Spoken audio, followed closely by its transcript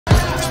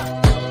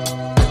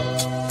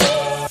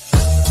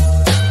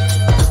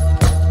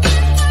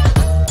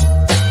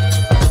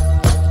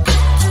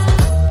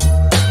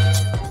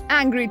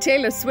Angry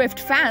Taylor Swift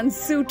fans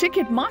sue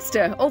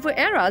Ticketmaster over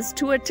Eras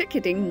tour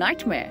ticketing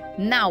nightmare.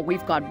 Now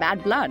we've got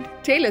bad blood.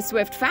 Taylor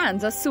Swift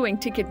fans are suing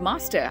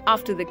Ticketmaster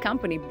after the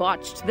company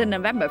botched the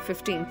November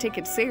 15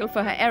 ticket sale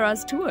for her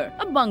Eras tour,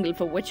 a bungle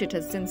for which it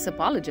has since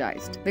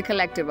apologized. The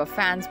collective of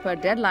fans per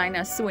Deadline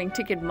are suing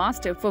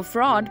Ticketmaster for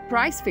fraud,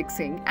 price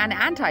fixing, and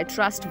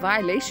antitrust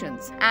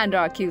violations, and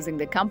are accusing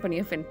the company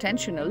of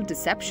intentional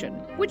deception,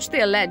 which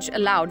they allege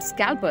allowed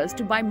scalpers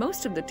to buy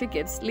most of the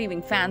tickets,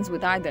 leaving fans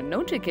with either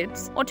no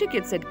tickets or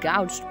tickets at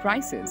gouged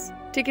prices.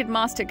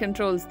 Ticketmaster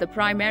controls the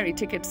primary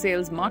ticket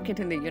sales market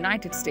in the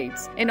United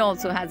States and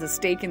also has a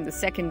stake in the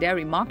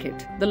secondary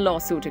market. The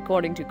lawsuit,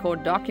 according to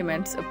court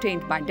documents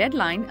obtained by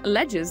Deadline,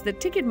 alleges that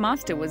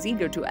Ticketmaster was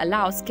eager to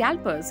allow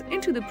scalpers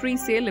into the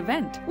pre-sale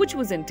event, which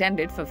was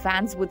intended for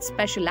fans with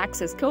special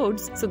access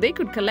codes so they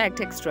could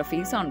collect extra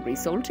fees on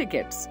resold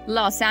tickets.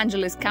 Los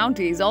Angeles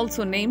County is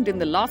also named in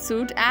the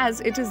lawsuit as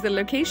it is the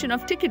location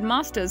of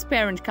Ticketmaster's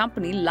parent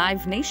company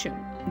Live Nation.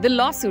 The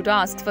lawsuit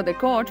asks for the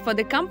court for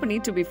the company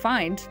to be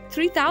fined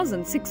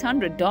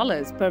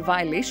 $3,600 per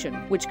violation,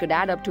 which could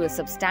add up to a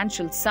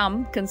substantial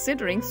sum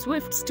considering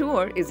Swift's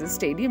tour is a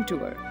stadium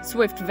tour.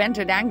 Swift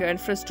vented anger and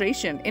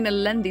frustration in a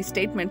lengthy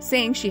statement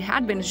saying she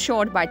had been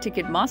assured by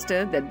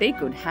Ticketmaster that they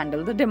could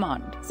handle the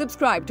demand.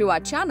 Subscribe to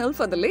our channel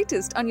for the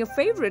latest on your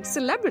favorite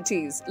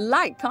celebrities.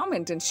 Like,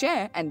 comment and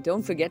share, and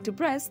don't forget to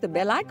press the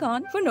bell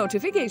icon for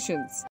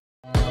notifications.